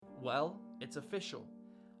Well, it's official.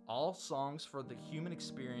 All songs for the Human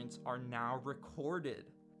Experience are now recorded.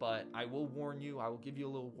 But I will warn you, I will give you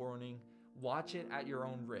a little warning. Watch it at your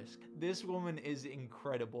own risk. This woman is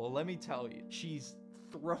incredible, let me tell you. She's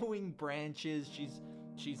throwing branches,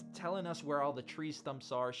 she's telling us where all the tree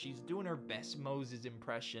stumps are. She's doing her best Moses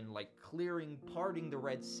impression, like parting the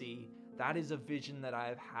Red Sea. That is a vision that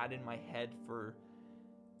I've had in my head for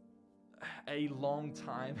a long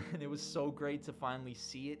time, and it was so great to finally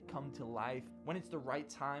see it come to life. When it's the right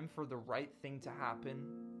time for the right thing to happen,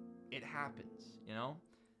 it happens, you know?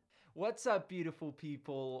 What's up, beautiful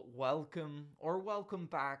people? Welcome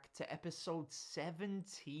back to episode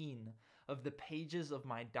 17 of the Pages of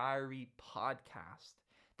My Diary podcast.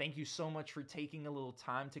 Thank you so much for taking a little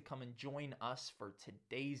time to come and join us for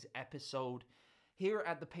today's episode. Here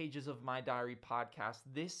at the Pages of My Diary podcast,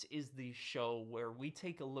 this is the show where we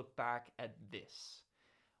take a look back at this.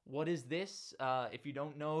 What is this? If you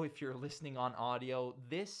don't know, if you're listening on audio,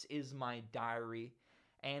 this is my diary.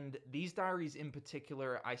 And these diaries in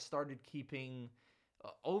particular, I started keeping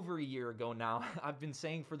over a year ago now. I've been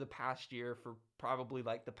saying for the past year, for probably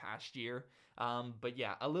like the past year. But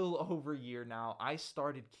yeah, a little over a year now, I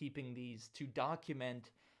started keeping these to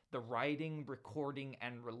document the writing, recording,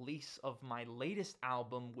 and release of my latest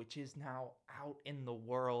album, which is now out in the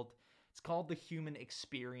world. It's called The Human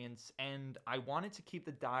Experience, and I wanted to keep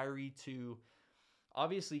the diary to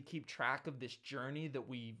obviously keep track of this journey that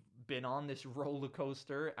we've been on, this roller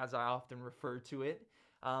coaster, as I often refer to it,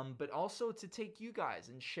 but also to take you guys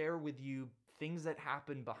and share with you things that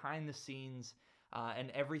happened behind the scenes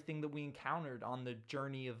and everything that we encountered on the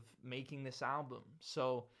journey of making this album.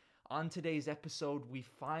 So on today's episode, we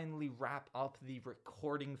finally wrap up the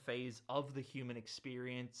recording phase of The Human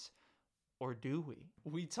Experience. Or do we?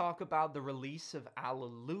 We talk about the release of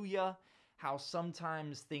Alleluia, how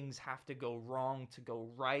sometimes things have to go wrong to go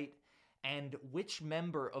right, and which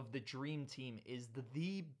member of the dream team is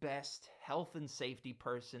the best health and safety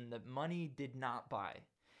person that money did not buy.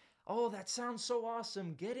 Oh, that sounds so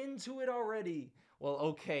awesome. Get into it already. Well,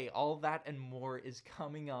 okay, all that and more is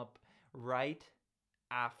coming up right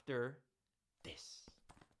after this.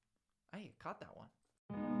 I caught that one.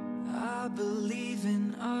 I believe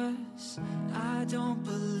in us. I don't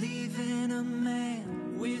believe in a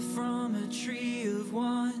man. We're from a tree of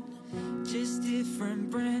one, just different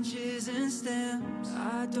branches and stems.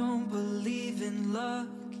 I don't believe in luck.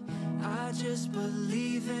 I just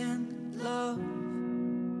believe in love.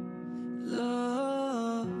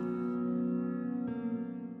 Love.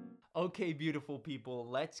 Okay, beautiful people,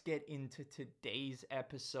 let's get into today's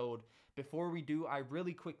episode. Before we do, I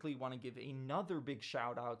really quickly want to give another big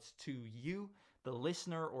shout out to you, the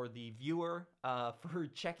listener or the viewer, for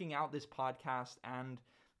checking out this podcast and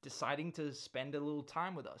deciding to spend a little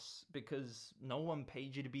time with us, because no one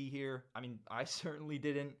paid you to be here. I mean, I certainly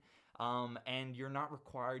didn't, and you're not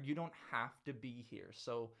required. You don't have to be here.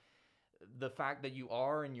 So the fact that you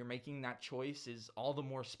are and you're making that choice is all the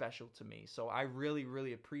more special to me. So I really,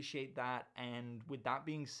 really appreciate that. And with that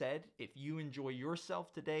being said, if you enjoy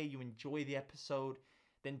yourself today, you enjoy the episode,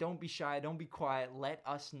 then don't be shy, don't be quiet. Let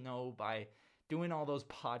us know by doing all those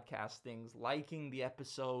podcast things, liking the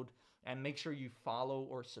episode, and make sure you follow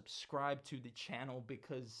or subscribe to the channel,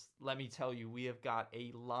 because let me tell you, we have got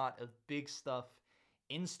a lot of big stuff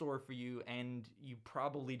in store for you, and you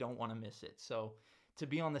probably don't want to miss it. So to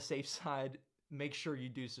be on the safe side, make sure you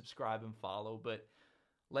do subscribe and follow. But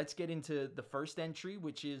let's get into the first entry,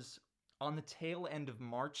 which is on the tail end of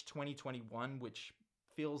March 2021, which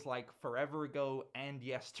feels like forever ago and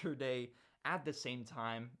yesterday at the same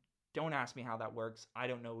time. Don't ask me how that works. I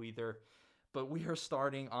don't know either. But we are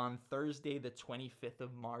starting on Thursday, the 25th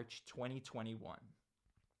of March, 2021.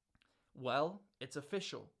 Well, it's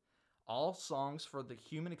official. All songs for the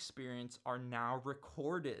Human Experience are now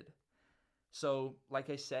recorded. So, like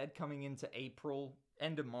I said, coming into April,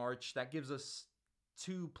 end of March, that gives us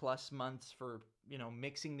 2+ months for,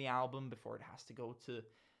 mixing the album before it has to go to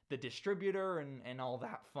the distributor and all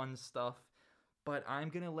that fun stuff. But I'm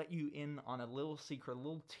going to let you in on a little secret, a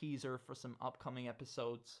little teaser for some upcoming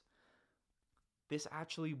episodes. This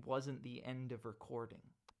actually wasn't the end of recording.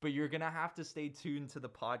 But you're going to have to stay tuned to the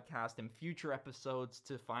podcast in future episodes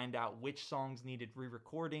to find out which songs needed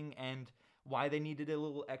re-recording and why they needed a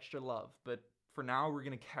little extra love. But for now, we're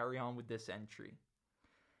going to carry on with this entry.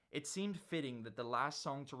 It seemed fitting that the last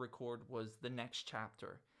song to record was The Next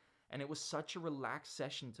Chapter, and it was such a relaxed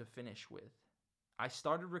session to finish with. I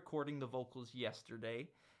started recording the vocals yesterday,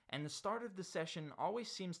 and the start of the session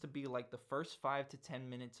always seems to be like the first 5 to 10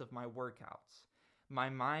 minutes of my workouts. My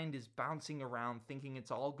mind is bouncing around thinking it's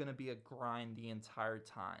all going to be a grind the entire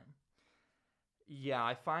time. Yeah,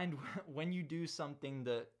 I find when you do something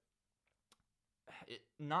that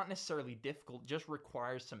not necessarily difficult, just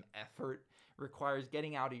requires some effort, requires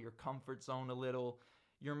getting out of your comfort zone a little,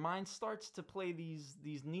 your mind starts to play these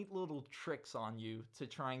neat little tricks on you to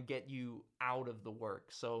try and get you out of the work.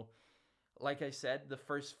 So like I said, the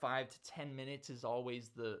first 5 to 10 minutes is always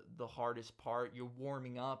the hardest part. You're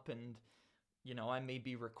warming up, and I may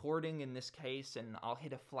be recording in this case, and I'll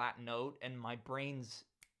hit a flat note, and my brain's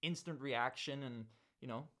instant reaction, and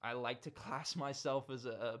I like to class myself as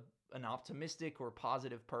an optimistic or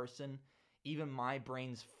positive person. Even my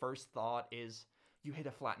brain's first thought is, you hit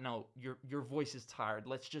a flat note. Your voice is tired.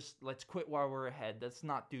 Let's quit while we're ahead. Let's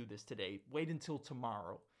not do this today. Wait until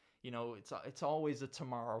tomorrow. It's always a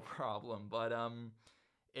tomorrow problem, but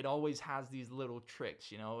it always has these little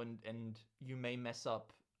tricks, and you may mess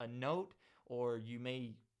up a note, or you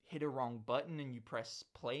may hit a wrong button and you press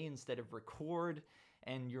play instead of record,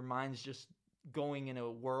 and your mind's just going in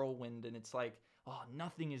a whirlwind, and it's like, oh,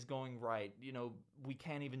 nothing is going right. We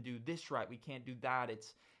can't even do this right. We can't do that.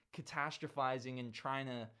 It's catastrophizing and trying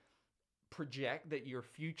to project that your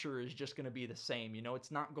future is just going to be the same.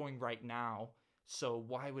 It's not going right now, so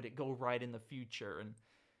why would it go right in the future? And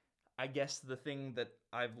I guess the thing that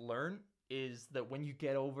I've learned is that when you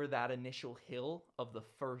get over that initial hill of the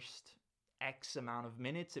first X amount of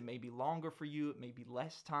minutes, it may be longer for you, it may be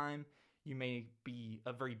less time, you may be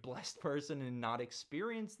a very blessed person and not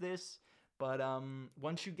experience this, but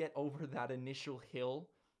once you get over that initial hill,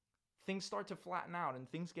 things start to flatten out and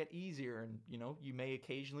things get easier, and you may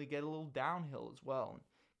occasionally get a little downhill as well and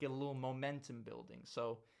get a little momentum building.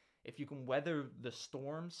 So if you can weather the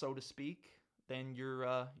storm, so to speak, then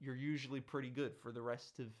you're usually pretty good for the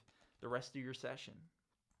rest of your session.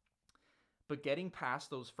 But getting past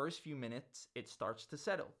those first few minutes, it starts to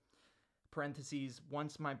settle. Parentheses,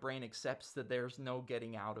 once my brain accepts that there's no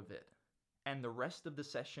getting out of it. And the rest of the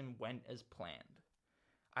session went as planned.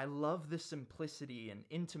 I love the simplicity and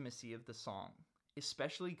intimacy of the song,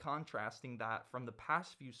 especially contrasting that from the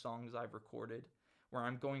past few songs I've recorded, where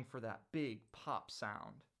I'm going for that big pop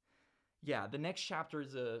sound. Yeah, the next chapter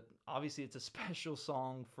is obviously it's a special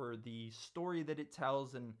song for the story that it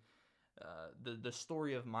tells, and the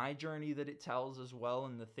story of my journey that it tells as well,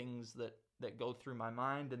 and the things that go through my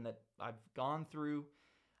mind and that I've gone through.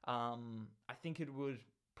 I think it would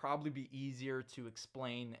probably be easier to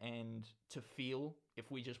explain and to feel if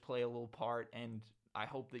we just play a little part, and I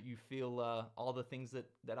hope that you feel all the things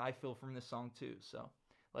that I feel from this song too. So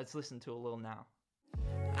let's listen to a little now.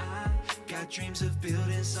 I got dreams of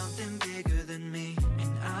building something bigger than me,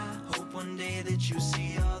 and I hope one day that you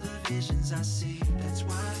see all the visions I see. That's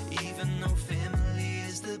why even though family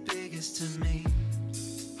is the biggest to me,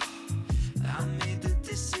 I made the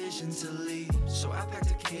decision to leave. So I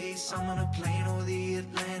packed a case, I'm on a plane over the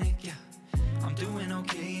Atlantic, yeah. I'm doing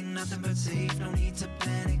okay, nothing but safe, no need to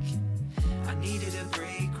panic. I needed a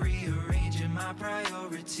break, rearranging my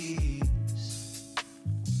priorities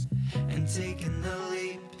and taking the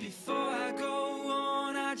leap. Before I go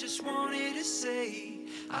on, I just wanted to say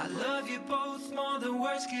I love you both more than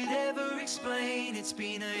words could ever explain. It's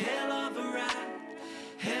been a hell of a ride,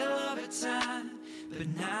 hell of a time, but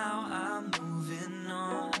now I'm moving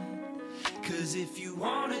on. Cause if you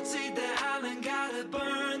wanna take the island, gotta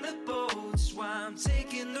burn the boats. Why I'm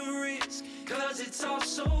taking the risk, cause it's all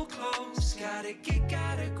so close. Gotta get,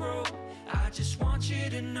 gotta grow, I just want you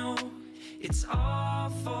to know it's all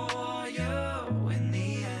for you in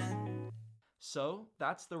the end. So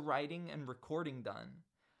that's the writing and recording done.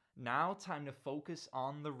 Now time to focus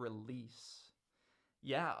on the release.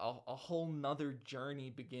 Yeah, a whole nother journey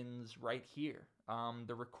begins right here.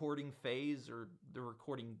 The recording phase, or the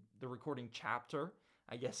recording chapter,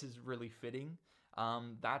 I guess is really fitting.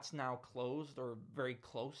 That's now closed, or very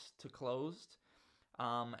close to closed.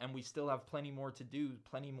 And we still have plenty more to do,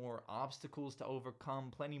 plenty more obstacles to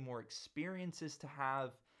overcome, plenty more experiences to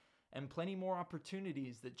have, and plenty more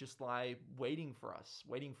opportunities that just lie waiting for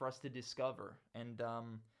us to discover. And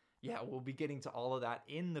yeah, we'll be getting to all of that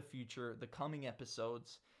in the future, the coming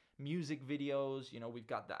episodes. Music videos, we've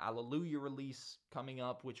got the Alleluia release coming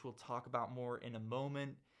up, which we'll talk about more in a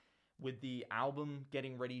moment. With the album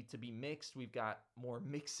getting ready to be mixed, we've got more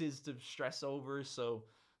mixes to stress over. So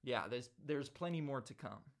yeah, there's plenty more to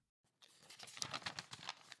come.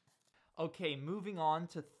 Okay, moving on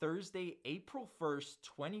to Thursday, April 1st,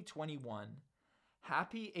 2021.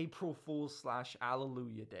 Happy April Fool's /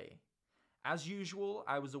 Alleluia Day. As usual,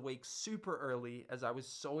 I was awake super early as I was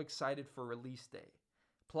so excited for release day.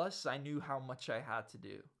 Plus, I knew how much I had to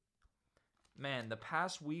do. Man, the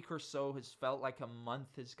past week or so has felt like a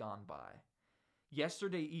month has gone by.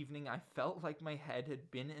 Yesterday evening, I felt like my head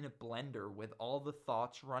had been in a blender with all the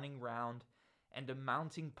thoughts running round and a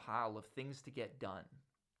mounting pile of things to get done.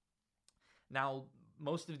 Now,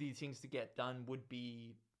 most of these things to get done would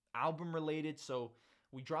be album related, so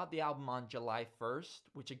we dropped the album on July 1st,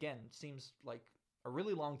 which again seems like a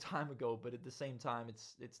really long time ago, but at the same time,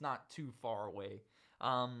 it's not too far away.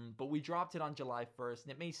 But we dropped it on July 1st,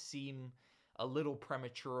 and it may seem a little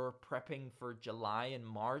premature prepping for July and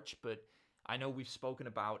March, but I know we've spoken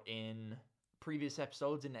about in previous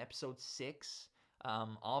episodes, in episode 6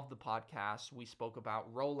 of the podcast, we spoke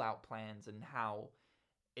about rollout plans and how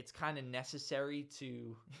it's kind of necessary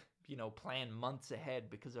to, plan months ahead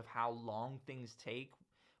because of how long things take,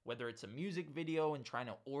 whether it's a music video and trying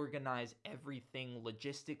to organize everything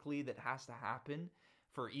logistically that has to happen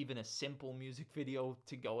for even a simple music video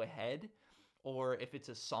to go ahead, or if it's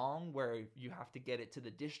a song where you have to get it to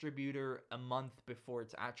the distributor a month before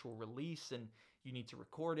its actual release and you need to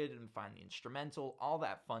record it and find the instrumental, all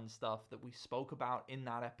that fun stuff that we spoke about in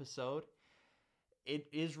that episode. It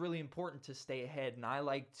is really important to stay ahead, and I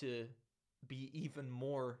like to be even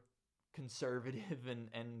more conservative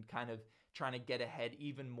and kind of trying to get ahead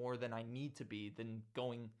even more than I need to be than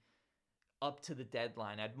going up to the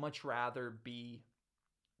deadline. I'd much rather be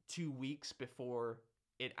 2 weeks before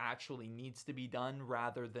it actually needs to be done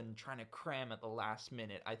rather than trying to cram at the last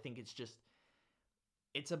minute. I think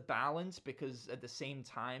it's a balance, because at the same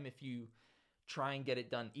time, if you try and get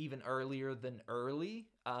it done even earlier than early,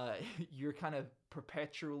 you're kind of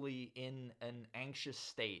perpetually in an anxious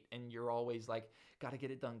state, and you're always like, gotta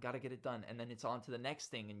get it done, and then it's on to the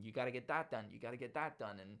next thing, and you gotta get that done,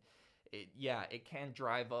 and it can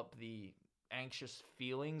drive up the anxious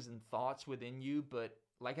feelings and thoughts within you. But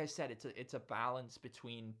like I said, it's a balance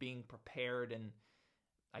between being prepared and,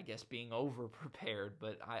 I guess, being over prepared,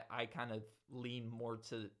 but I kind of lean more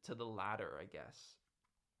to the latter, I guess.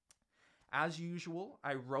 As usual,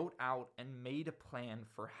 I wrote out and made a plan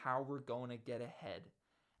for how we're going to get ahead,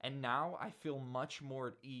 and now I feel much more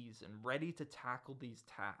at ease and ready to tackle these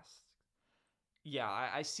tasks. Yeah,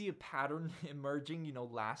 I see a pattern emerging.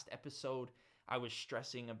 Last episode, I was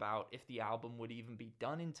stressing about if the album would even be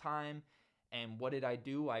done in time, and what did I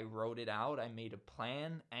do? I wrote it out, I made a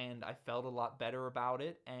plan, and I felt a lot better about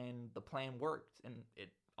it, and the plan worked, and it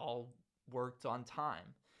all worked on time.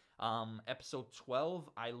 Episode 12,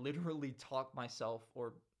 I literally talked myself,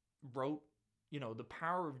 or wrote, the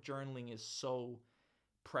power of journaling is so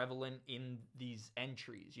prevalent in these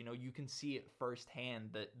entries. You can see it firsthand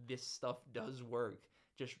that this stuff does work.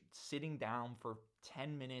 Just sitting down for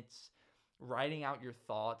 10 minutes, writing out your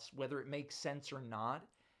thoughts, whether it makes sense or not,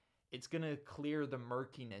 it's going to clear the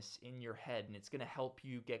murkiness in your head, and it's going to help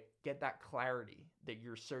you get that clarity that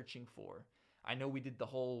you're searching for. I know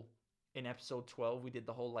in episode 12, we did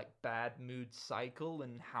the whole bad mood cycle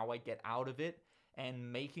and how I get out of it,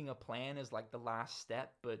 and making a plan is the last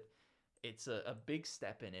step, but it's a big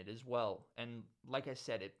step in it as well. And like I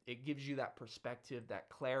said, it gives you that perspective, that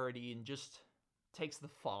clarity, and just takes the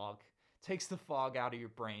fog out of your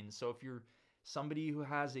brain. So if you're somebody who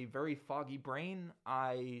has a very foggy brain,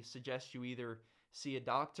 I suggest you either see a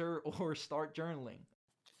doctor or start journaling.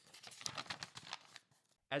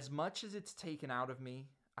 As much as it's taken out of me,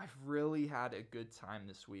 I've really had a good time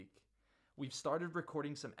this week. We've started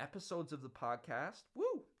recording some episodes of the podcast.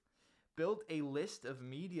 Woo! Built a list of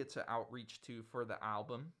media to outreach to for the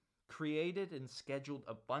album. Created and scheduled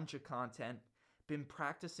a bunch of content. Been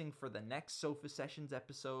practicing for the next Sofa Sessions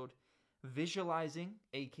episode. Visualizing,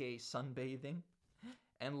 aka sunbathing,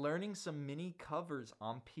 and learning some mini covers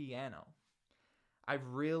on piano. I've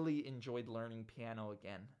really enjoyed learning piano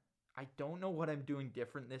again. I don't know what I'm doing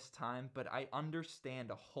different this time, but I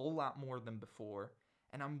understand a whole lot more than before,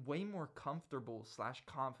 and I'm way more comfortable /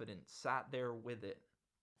 confident sat there with it.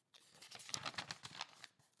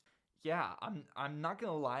 Yeah, I'm not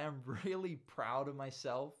gonna lie, I'm really proud of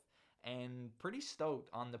myself and pretty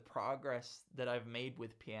stoked on the progress that I've made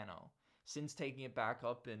with piano. Since taking it back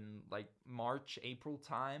up in March, April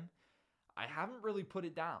time, I haven't really put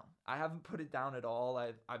it down. I haven't put it down at all.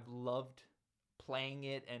 I've loved playing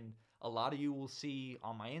it, and a lot of you will see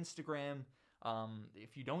on my Instagram.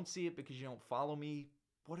 If you don't see it because you don't follow me,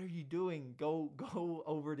 what are you doing? Go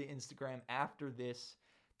over to Instagram after this,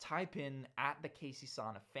 type in @the Casey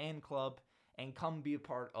Sana fan club, and come be a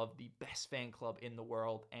part of the best fan club in the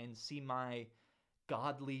world and see my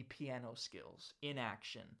godly piano skills in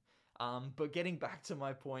action. But getting back to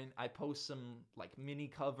my point, I post some mini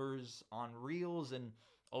covers on Reels and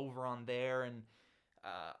over on there, and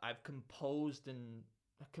I've composed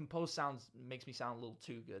makes me sound a little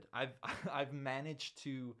too good. I've managed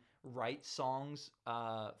to write songs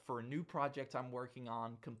for a new project I'm working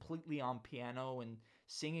on completely on piano and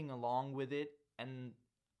singing along with it. And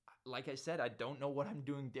like I said, I don't know what I'm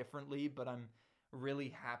doing differently, but I'm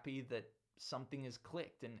really happy that something has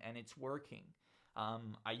clicked and it's working.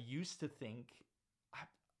 I used to think,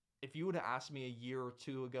 if you would have asked me a year or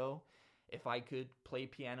two ago if I could play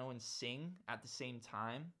piano and sing at the same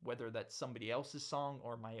time, whether that's somebody else's song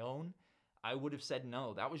or my own, I would have said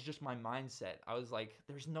no. That was just my mindset. I was like,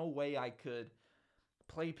 there's no way I could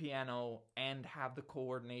play piano and have the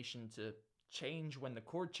coordination to change when the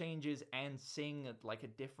chord changes and sing at like a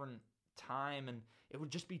different time, and it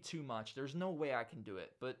would just be too much. There's no way I can do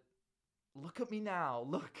it. But look at me now.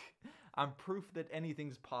 Look, I'm proof that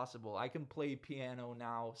anything's possible. I can play piano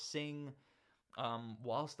now, sing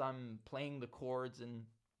whilst I'm playing the chords. And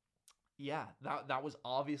yeah, that was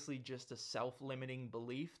obviously just a self-limiting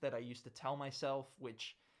belief that I used to tell myself,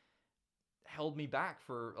 which held me back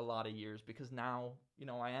for a lot of years, because now,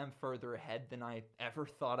 I am further ahead than I ever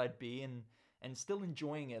thought I'd be, and still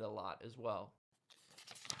enjoying it a lot as well.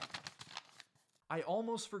 I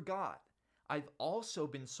almost forgot. I've also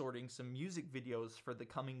been sorting some music videos for the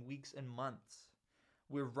coming weeks and months.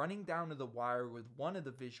 We're running down to the wire with one of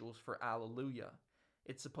the visuals for Alleluia.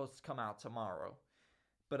 It's supposed to come out tomorrow.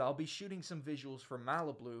 But I'll be shooting some visuals for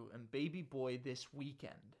Malibu and Baby Boy this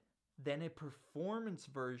weekend. Then a performance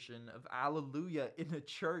version of Alleluia in a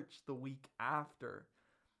church the week after.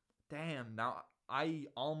 Damn, now I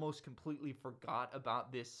almost completely forgot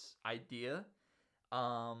about this idea.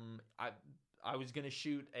 I was going to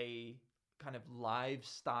shoot a kind of live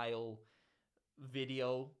style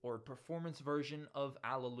video or performance version of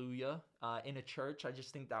Alleluia in a church. I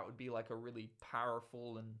just think that would be like a really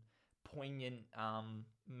powerful and poignant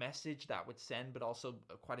message that would send, but also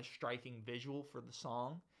quite a striking visual for the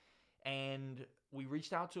song. And we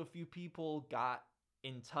reached out to a few people, got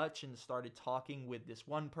in touch, and started talking with this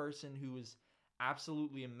one person who was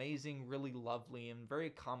absolutely amazing, really lovely, and very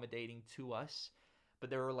accommodating to us. But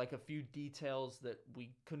there were like a few details that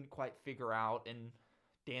we couldn't quite figure out, and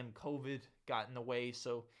damn, COVID got in the way.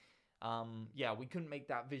 So yeah, we couldn't make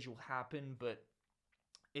that visual happen, but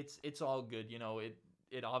it's all good.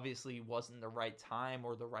 It obviously wasn't the right time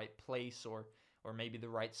or the right place or maybe the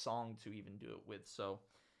right song to even do it with. So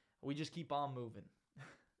we just keep on moving.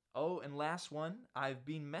 Oh, and last one, I've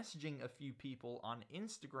been messaging a few people on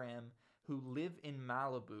Instagram who live in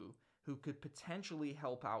Malibu who could potentially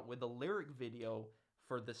help out with a lyric video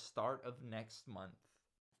for the start of next month.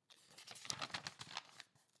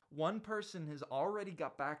 One person has already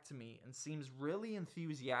got back to me and seems really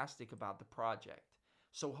enthusiastic about the project,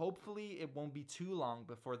 so hopefully it won't be too long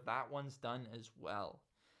before that one's done as well.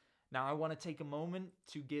 Now I want to take a moment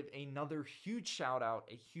to give another huge shout out,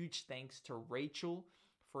 a huge thanks to Rachel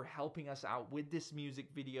for helping us out with this music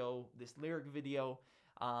video, this lyric video.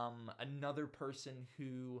 Another person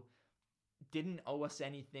who didn't owe us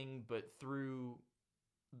anything, but through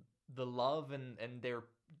the love and their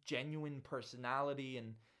genuine personality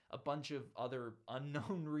and a bunch of other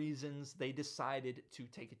unknown reasons, they decided to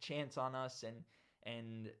take a chance on us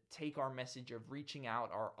and take our message of reaching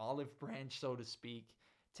out, our olive branch, so to speak,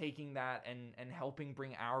 taking that and helping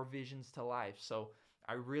bring our visions to life. So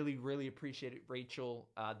I really, really appreciate it, Rachel.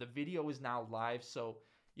 The video is now live, so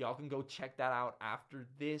y'all can go check that out after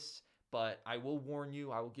this. But I will warn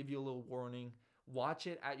you, I will give you a little warning. Watch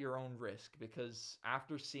it at your own risk, because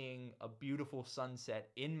after seeing a beautiful sunset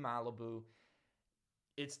in Malibu,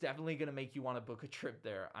 it's definitely going to make you want to book a trip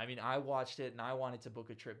there. I mean, I watched it and I wanted to book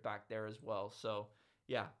a trip back there as well. So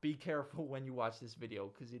yeah, be careful when you watch this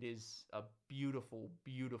video, because it is a beautiful,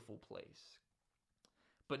 beautiful place.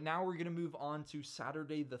 But now we're going to move on to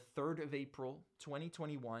Saturday, the 3rd of April,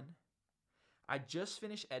 2021. I just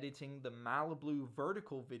finished editing the Malibu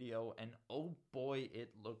vertical video, and oh boy,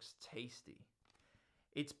 it looks tasty.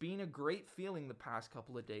 It's been a great feeling the past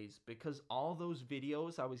couple of days, because all those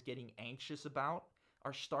videos I was getting anxious about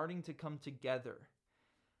are starting to come together.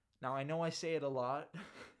 Now, I know I say it a lot,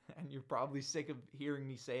 and you're probably sick of hearing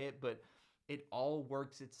me say it, but it all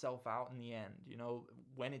works itself out in the end.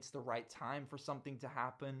 When it's the right time for something to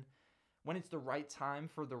happen, when it's the right time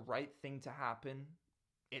for the right thing to happen,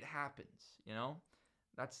 it happens,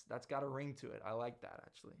 That's got a ring to it. I like that,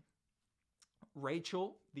 actually.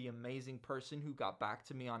 Rachel, the amazing person who got back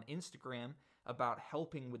to me on Instagram about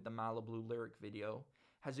helping with the Malibu lyric video,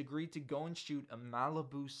 has agreed to go and shoot a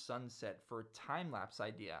Malibu sunset for a time-lapse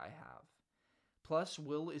idea I have. Plus,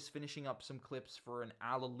 Will is finishing up some clips for an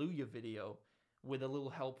Alleluia video with a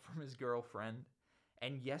little help from his girlfriend.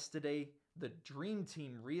 And yesterday, the dream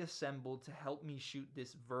team reassembled to help me shoot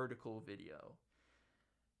this vertical video.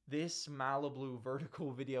 This Malibu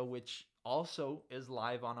vertical video, which also is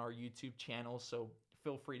live on our YouTube channel, so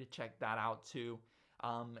feel free to check that out too.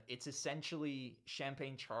 It's essentially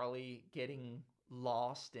Champagne Charlie getting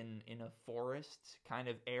lost in a forest kind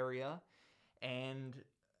of area, and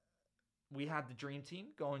we had the dream team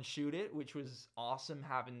go and shoot it, which was awesome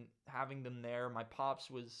having them there. My pops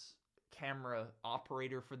was camera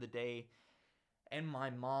operator for the day, and my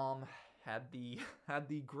mom had the had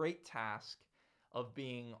the great task of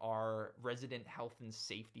being our resident health and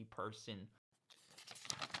safety person.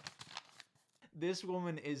 This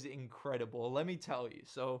woman is incredible, let me tell you.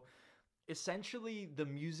 So essentially the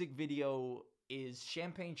music video is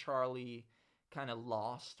Champagne Charlie kind of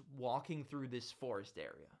lost walking through this forest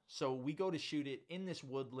area. So we go to shoot it in this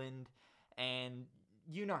woodland, and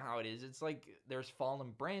you know how it is. It's like there's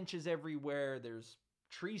fallen branches everywhere, there's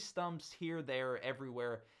tree stumps here, there,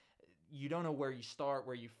 everywhere. You don't know where you start,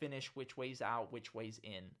 where you finish, which way's out, which way's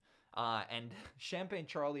in. And Champagne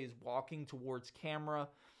Charlie is walking towards camera,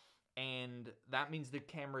 and that means the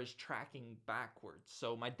camera is tracking backwards.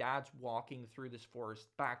 So my dad's walking through this forest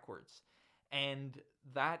backwards. And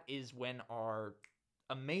that is when our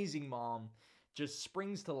amazing mom just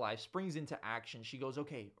springs to life, springs into action. She goes,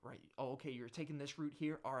 okay, right. Oh, okay, you're taking this route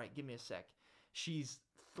here? All right, give me a sec. She's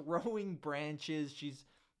throwing branches.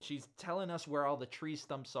 She's telling us where all the tree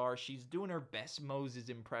stumps are. She's doing her best Moses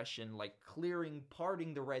impression, like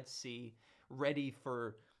parting the Red Sea, ready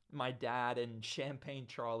for my dad and Champagne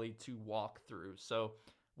Charlie to walk through. So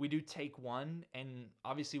we do take one, and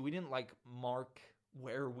obviously we didn't like mark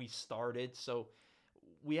where we started, so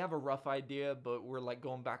we have a rough idea, but we're like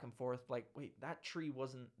going back and forth like, wait, that tree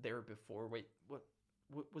wasn't there before. Wait, what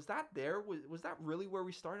was that there? Was that really where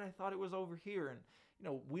we started? I thought it was over here.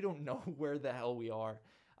 And we don't know where the hell we are.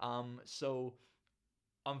 So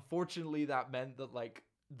unfortunately that meant that like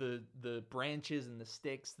the branches and the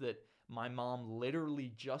sticks that my mom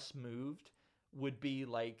literally just moved would be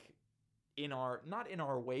like not in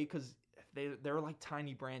our way, because they're like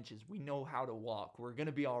tiny branches. We know how to walk. We're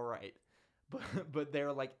gonna be all right. But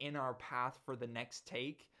they're like in our path for the next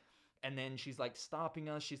take. And then she's like stopping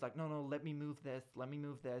us. She's like, no, let me move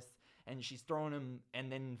this. And she's throwing them.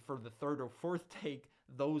 And then for the third or fourth take,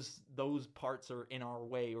 those parts are in our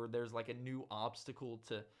way, or there's like a new obstacle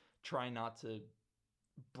to try not to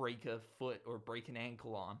break a foot or break an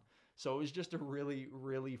ankle on. So it was just a really,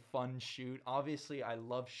 really fun shoot. Obviously, I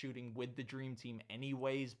love shooting with the dream team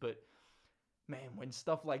anyways, but man, when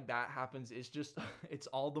stuff like that happens, it's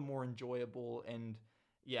all the more enjoyable. And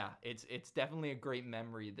yeah, it's definitely a great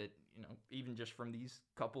memory that, even just from these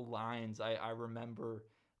couple lines, I remember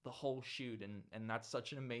the whole shoot, and that's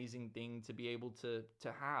such an amazing thing to be able to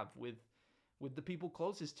have with the people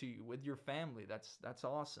closest to you, with your family. That's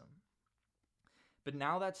awesome. But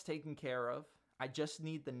now that's taken care of, I just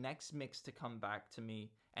need the next mix to come back to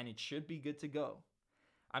me, and it should be good to go.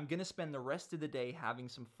 I'm going to spend the rest of the day having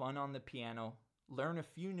some fun on the piano, learn a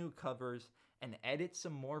few new covers, and edit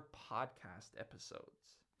some more podcast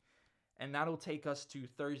episodes. And that'll take us to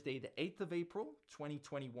Thursday, the 8th of April,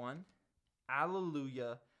 2021.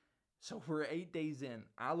 Alleluia. So we're 8 days in.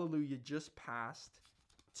 Alleluia just passed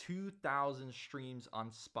 2,000 streams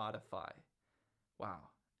on Spotify. Wow.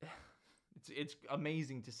 It's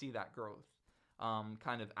amazing to see that growth.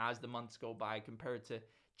 Kind of as the months go by, compared to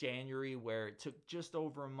January, where it took just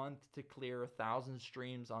over a month to clear 1,000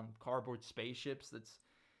 streams on Cardboard Spaceships.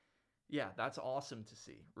 That's awesome to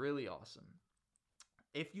see. Really awesome.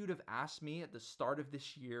 If you'd have asked me at the start of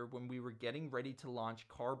this year, when we were getting ready to launch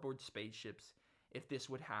Cardboard Spaceships, if this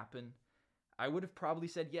would happen, I would have probably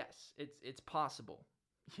said yes. It's possible.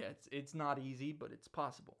 Yeah, it's not easy, but it's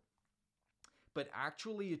possible. But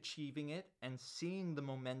actually achieving it and seeing the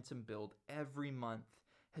momentum build every month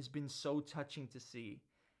has been so touching to see,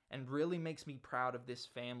 and really makes me proud of this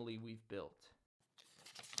family we've built.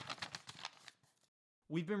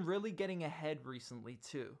 We've been really getting ahead recently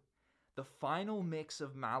too. The final mix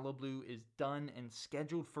of Malibu is done and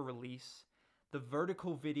scheduled for release. The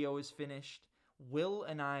vertical video is finished. Will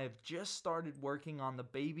and I have just started working on the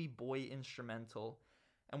Baby Boy instrumental,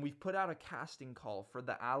 and we've put out a casting call for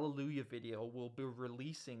the Alleluia video we'll be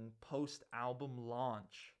releasing post-album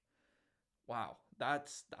launch. Wow,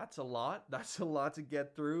 that's a lot. That's a lot to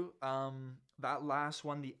get through. That last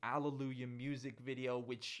one, the Alleluia music video,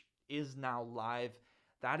 which is now live,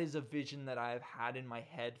 that is a vision that I've had in my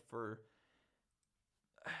head for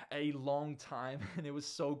a long time, and it was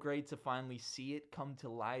so great to finally see it come to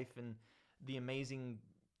life, and the amazing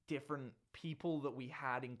different people that we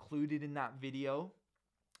had included in that video.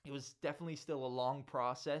 It was definitely still a long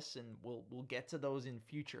process, and we'll get to those in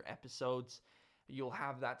future episodes. you'll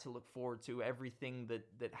have that to look forward to, everything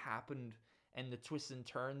that happened and the twists and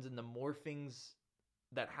turns and the more things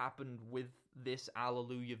that happened with this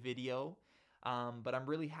Alleluia video. But I'm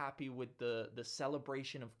really happy with the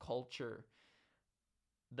celebration of culture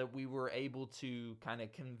that we were able to kind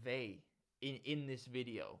of convey in this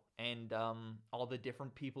video, and all the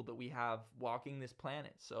different people that we have walking this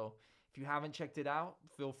planet. So if you haven't checked it out,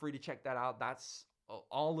 feel free to check that out. That's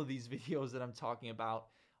all of these videos that I'm talking about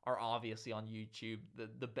are obviously on YouTube,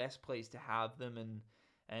 the best place to have them,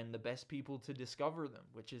 and the best people to discover them,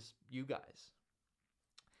 which is you guys.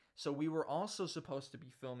 So we were also supposed to be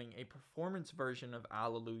filming a performance version of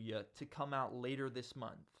Alleluia to come out later this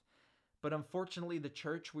month. But unfortunately, the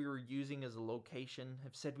church we were using as a location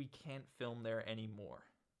have said we can't film there anymore.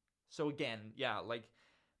 So again, yeah, like,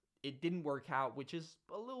 it didn't work out, which is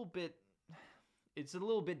it's a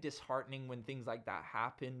little bit disheartening when things like that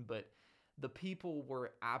happen, but the people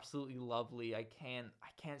were absolutely lovely. I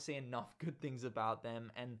can't say enough good things about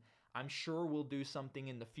them, and I'm sure we'll do something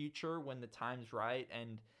in the future when the time's right,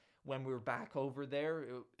 and when we're back over there,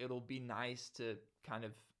 it'll be nice to kind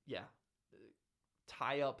of,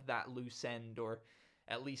 tie up that loose end, or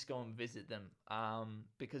at least go and visit them,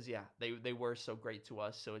 because they were so great to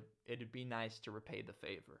us, so it'd be nice to repay the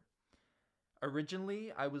favor.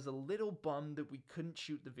 Originally, I was a little bummed that we couldn't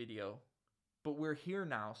shoot the video, but we're here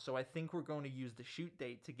now, so I think we're going to use the shoot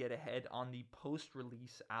date to get ahead on the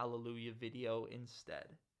post-release Alleluia video instead.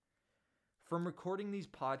 From recording these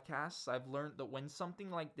podcasts, I've learned that when something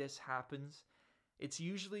like this happens, it's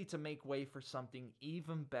usually to make way for something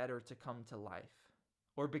even better to come to life,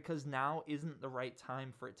 or because now isn't the right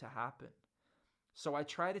time for it to happen. So I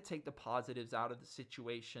try to take the positives out of the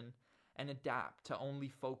situation and adapt to only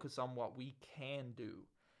focus on what we can do,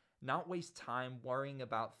 not waste time worrying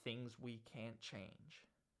about things we can't change.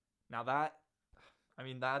 Now that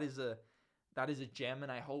is a gem,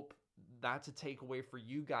 and I hope that's a takeaway for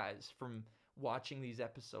you guys from watching these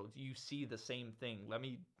episodes. You see the same thing.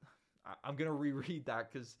 I'm going to reread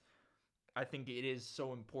that because I think it is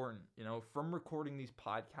so important. From recording these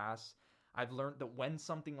podcasts, I've learned that when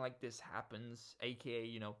something like this happens,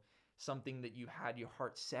 aka, something that you had your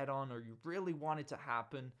heart set on or you really wanted to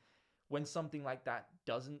happen, when something like that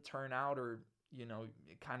doesn't turn out, or, you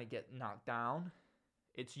kind of get knocked down,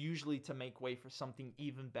 it's usually to make way for something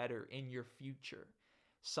even better in your future.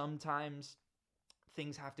 Sometimes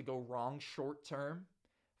things have to go wrong short term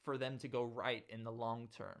for them to go right in the long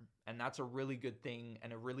term. And that's a really good thing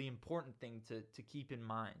and a really important thing to keep in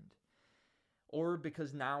mind. Or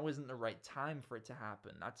because now isn't the right time for it to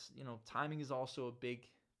happen. That's, timing is also a big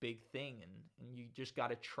thing. And you just got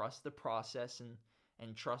to trust the process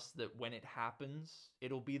and trust that when it happens,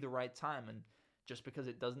 it'll be the right time. And just because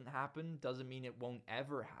it doesn't happen doesn't mean it won't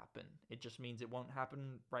ever happen. It just means it won't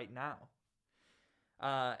happen right now.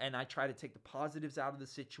 And I try to take the positives out of the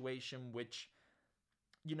situation, which,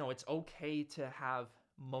 it's okay to have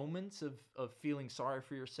moments of feeling sorry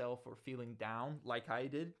for yourself or feeling down like I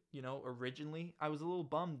did. Originally, I was a little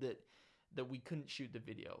bummed that we couldn't shoot the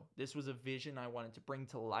video. This was a vision I wanted to bring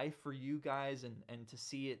to life for you guys and to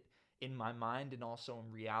see it in my mind and also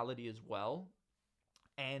in reality as well.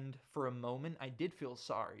 And for a moment, I did feel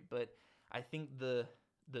sorry, but I think the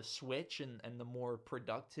switch and the more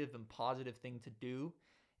productive and positive thing to do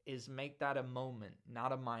is make that a moment,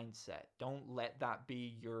 not a mindset. Don't let that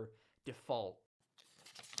be your default.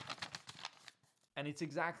 And it's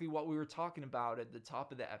exactly what we were talking about at the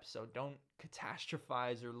top of the episode. Don't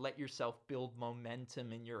catastrophize or let yourself build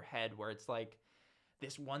momentum in your head where it's like,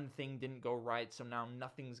 this one thing didn't go right, so now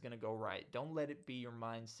nothing's going to go right. Don't let it be your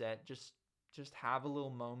mindset. Just have a little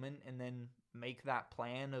moment and then make that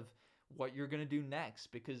plan of what you're going to do next,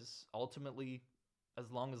 because ultimately,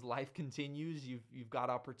 as long as life continues, you've got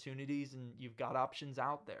opportunities and you've got options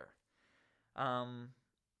out there.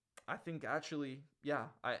 I think actually,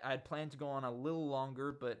 I had planned to go on a little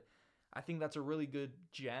longer, but I think that's a really good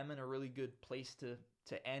gem and a really good place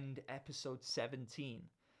to end episode 17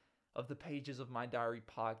 of the Pages of My Diary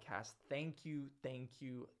podcast. Thank you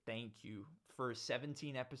for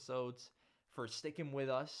 17 episodes, for sticking with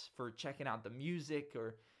us, for checking out the music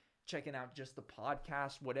or checking out just the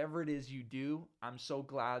podcast, whatever it is you do. I'm so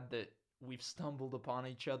glad that we've stumbled upon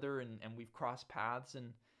each other and we've crossed paths,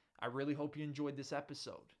 and I really hope you enjoyed this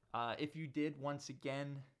episode. If you did, once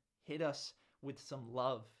again, hit us with some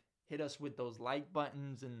love. Hit us with those like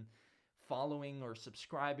buttons and following or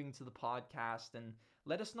subscribing to the podcast, and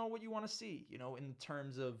let us know what you want to see, in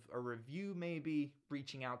terms of a review, maybe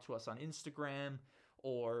reaching out to us on Instagram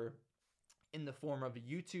or in the form of a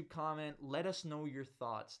YouTube comment. Let us know your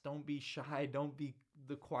thoughts. Don't be shy. Don't be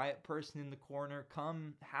the quiet person in the corner.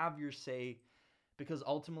 Come have your say. because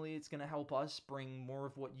ultimately it's going to help us bring more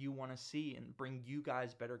of what you want to see and bring you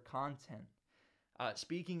guys better content.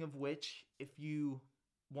 Speaking of which, if you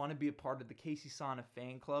want to be a part of the Casey Sana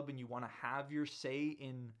fan club and you want to have your say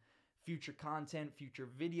in future content, future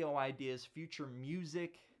video ideas, future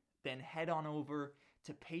music, then head on over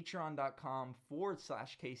to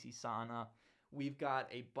patreon.com/Casey Sana. We've got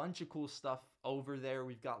a bunch of cool stuff over there.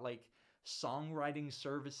 We've got like songwriting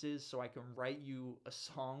services, so I can write you a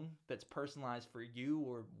song that's personalized for you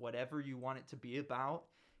or whatever you want it to be about.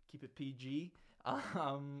 Keep it PG.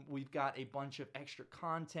 We've got a bunch of extra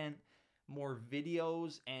content, more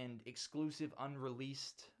videos and exclusive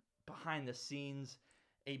unreleased behind the scenes,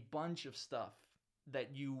 a bunch of stuff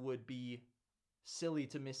that you would be silly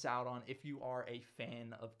to miss out on if you are a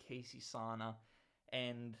fan of Casey Sana.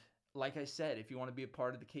 And like I said, if you want to be a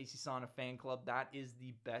part of the Casey Sana fan club, that is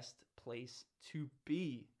the best place to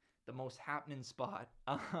be, the most happening spot.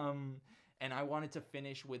 And I wanted to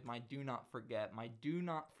finish with my do not forget. My do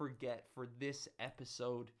not forget for this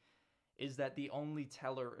episode is that the only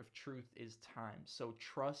teller of truth is time. So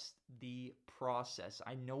trust the process.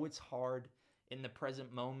 I know it's hard in the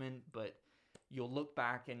present moment, but you'll look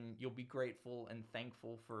back and you'll be grateful and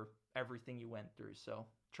thankful for everything you went through. So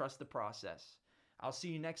trust the process. I'll see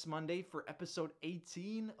you next Monday for episode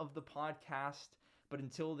 18 of the podcast. But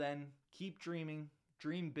until then, keep dreaming,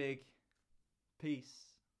 dream big.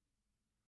 Peace.